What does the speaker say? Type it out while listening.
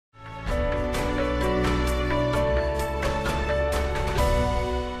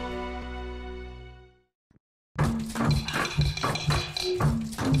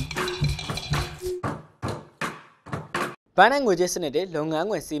ဘဏ္ဍာငွေကြေးစနစ်တွေလုပ်ငန်း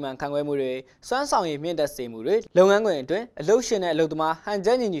ခွင်စီမံခန့်ခွဲမှုတွေစွမ်းဆောင်ရည်မြင့်တက်စေမှုတွေလုပ်ငန်းခွင်အတွင်းအလုပ်ရှင်နဲ့အလုပ်သမားဟန်ချ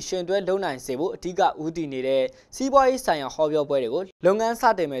က်ညီညီရှင်တွဲလုပ်နိုင်စေဖို့အဓိကဦးတည်နေတဲ့စီးပွားရေးဆိုင်ရာဟောပြောပွဲတွေကိုလုပ်ငန်းစ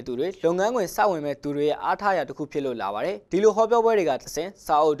တင်မဲ့သူတွေလုပ်ငန်းခွင်စဝင်မဲ့သူတွေရဲ့အားထားရာတစ်ခုဖြစ်လို့လာပါတယ်ဒီလိုဟောပြောပွဲတွေကတစ်ဆင့်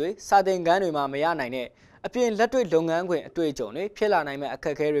စာအုပ်တွေစာသင်ခန်းတွေမှာမရနိုင်တဲ့အပြင်လက်တွေ့လုပ်ငန်းခွင်အတွေ့အကြုံတွေဖြစ်လာနိုင်မဲ့အခ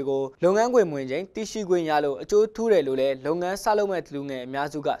က်အခဲတွေကိုလုပ်ငန်းခွင်ဝင်ချိန်သိရှိခွင့်ရလို့အကျိုးထူးတယ်လို့လည်းလုပ်ငန်းစလုပ်မဲ့လူငယ်အများ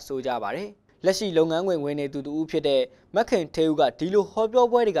စုကဆိုကြပါတယ်လက်ရှိလုပ်ငန်းခွင်ဝင်နေသူတူဦးဖြစ်တဲ့မခင်ထေဦးကဒီလိုဟောပြော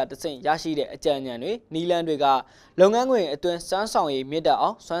ပွဲတွေကတဆင့်ရရှိတဲ့အကြံဉာဏ်တွေနီလန်းတွေကလုပ်ငန်းခွင်အတွင်းစွမ်းဆောင်ရည်မြင့်တက်အော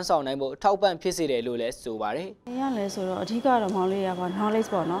င်စွမ်းဆောင်နိုင်ဖို့အထောက်ပံ့ဖြစ်စေတယ်လို့လည်းဆိုပါတယ်။ရလဲဆိုတော့အဓိကတော့မောင်လေးရပါ knowledge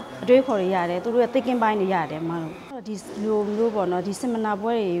ပေါ့နော်အတွေးခေါ်တွေရတယ်သူတို့ရဲ့ thinking ပိုင်းတွေရတယ်မောင်တို့ဒီလိုမျိုးပေါ့နော်ဒီ seminar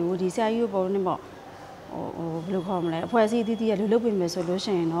ပွဲတွေကိုဒီဆရာကြီးတို့ပေါ့နေပေါ့ဘယ်လိုခေါ်မလဲအဖွဲ့အစည်းအသီးသီးရလုပ်ပြင်မယ်ဆိုလို့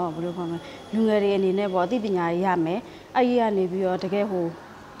ရှိရင်တော့ဘယ်လိုခေါ်မလဲလူငယ်တွေအနေနဲ့ပေါ့အသိပညာရရမယ်အဲ့ဒီကနေပြီးတော့တကယ်ဟို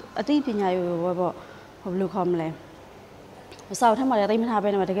အသိပညာရေးပေါ့ဘယ်လိုခေါ်မလဲစာအုပ်ထဲမှာလည်းသိမထားပဲ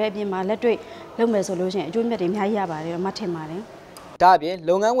နဲ့တကယ်အပြင်မှာလက်တွေ့လုပ်မယ်ဆိုလို့ရှိရင်အကျိုးမြတ်တွေအများကြီးရပါတယ်မှတ်ထင်ပါတယ်ဒါအပြင်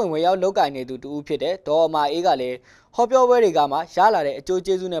လုပ်ငန်းဝင်ဝယ်ရောက်လုပ်ကိုင်နေသူတူဦးဖြစ်တဲ့ဒေါ်အမာအေးကလည်းဟောပြောပွဲတွေကမှရလာတဲ့အကျိုး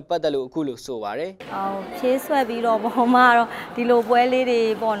ကျေးဇူးနဲ့ပတ်သက်လို့အခုလိုဆိုပါတယ်ဖြည့်ဆွက်ပြီးတော့ပုံမှန်တော့ဒီလိုပွဲလေးတွေ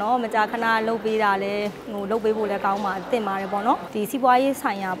ပေါ့နော်မကြာခဏလုပ်ပေးတာလဲလုပ်ပေးဖို့လည်းကောင်းပါတင်ပါတယ်ပေါ့နော်ဒီစီးပွားရေး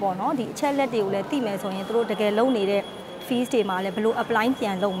ဆိုင်ရာပေါ့နော်ဒီအချက်လက်တွေကိုလည်းသိမယ်ဆိုရင်တို့တကယ်လုပ်နေတဲ့ fees တွေမှာလည်းဘယ်လို apply ပြ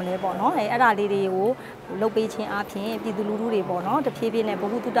န်လုပ်မလဲပေါ့နော်အဲ့ဒါလေးတွေကိုလုပ်ပေးခြင်းအပြင်ပြည်သူလူထုတွေပေါ့နော်တဖြည်းဖြည်းနဲ့ဘဝ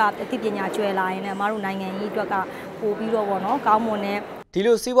တုတ္တအသိပညာကျွဲလာရင်လည်းအမတို့နိုင်ငံကြီးအတွက်ကပို့ပြီးတော့ပေါ့နော်ကောင်းမွန်တဲ့ဒီ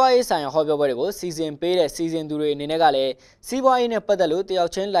လိုစီးပွားရေးဆိုင်ရာဟောပြောပွဲတွေကိုစီစဉ်ပေးတဲ့စီစဉ်သူတွေအနေနဲ့ကလည်းစီးပွားရေးနဲ့ပတ်သက်လို့တယော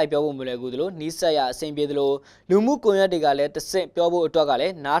က်ချင်းလိုက်ပြောဖို့မလွယ်ဘူးသလိုနီးစပ်ရအဆင်ပြေသလိုလူမှုကွန်ရက်တွေကလည်းတစ်ဆင့်ပြောဖို့အတွက်ကလ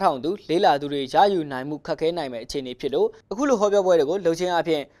ည်းနားထောင်သူလေးလာသူတွေရယူနိုင်မှုခက်ခဲနိုင်မဲ့အခြေအနေဖြစ်လို့အခုလိုဟောပြောပွဲတွေကိုလုပ်ခြင်းအ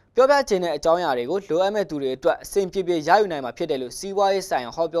ပြင်ပြောပြခြင်းတဲ့အကြောင်းအရာတွေကိုလိုအပ်မဲ့သူတွေအတွက်အဆင်ပြေပြေရယူနိုင်မှာဖြစ်တယ်လို့စီးပွားရေးဆိုင်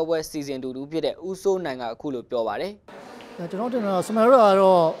ရာဟောပြောပွဲစီစဉ်သူတူဖြစ်တဲ့ဦးစိုးနိုင်ကအခုလိုပြောပါတယ်ကျွန်တော်တင်တော့စမရက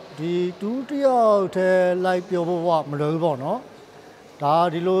တော့ဒီတူတယောက်တည်းလိုက်ပြောဖို့မလွယ်ဘူးပေါ့နော်ဒါ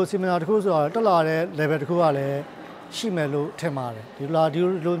ဒီလို seminar တစ်ခုဆိုတာတက်လာတဲ့ level တစ်ခုကလည်းရှိမယ်လို့ထင်ပါတယ်ဒီလို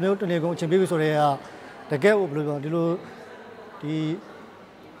မျိုးတနေကုန်အချိန်ပေးပြီးဆိုတဲ့ကတကယ်ကိုဘယ်လိုပြောဒီလိုဒီ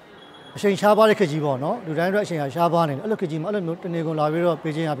အချိန်ရှားပါတဲ့ခက်ကြီးပေါ့နော်လူတိုင်းအတွက်အချိန်ရှားပါနေတယ်အဲ့လိုခက်ကြီးမှာအဲ့လိုမျိုးတနေကုန်လာပြီးတော့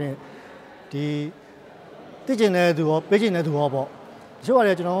ပေးခြင်းအပြင်ဒီသိကျင်တဲ့သူရောပေးကျင်တဲ့သူရောပေါ့တချို့ကလ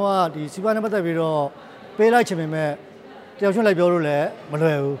ည်းကျွန်တော်ကဒီစီးပွားနဲ့ပတ်သက်ပြီးတော့ပေးလိုက်ချင်ပေမဲ့တယောက်ချင်းလိုက်ပြောလို့လည်းမလွ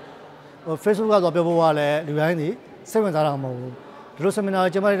ယ်ဘူးဟို Facebook ကတော့ပြောဖို့ကလည်းလူတိုင်းဒီစိတ်ဝင်စားတာမဟုတ်ဘူးဒီလို seminar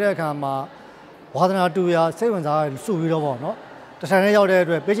ကျင်းပတဲ့အခါမှာဝါသနာတူရာစိတ်ဝင်စားစုပြီးတော့ပေါ့နော်တထိုင်နဲ့ရောက်တဲ့အ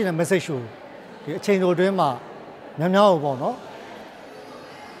တွက်ပေးချင်တဲ့ message ကိုဒီအချိန်တိုအတွင်းမှာများကိုပေါ့နော်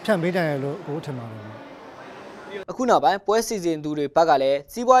ဖြန့်ပေးတယ်လို့ကိုထင်ပါတယ်အခုနောက်ပိုင်းပွဲစီစဉ်သူတွေဘက်ကလည်း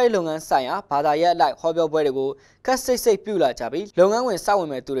စီးပွားရေးလုပ်ငန်းဆိုင်ရာဘာသာရပ်အလိုက်ဟောပြောပွဲတွေကိုခက်စိတ်ပြုလာကြပြီးလုပ်ငန်းဝင်စဝင်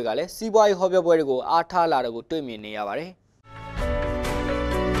မဲ့သူတွေကလည်းစီးပွားရေးဟောပြောပွဲတွေကိုအားထားလာတာကိုတွေ့မြင်နေရပါတယ်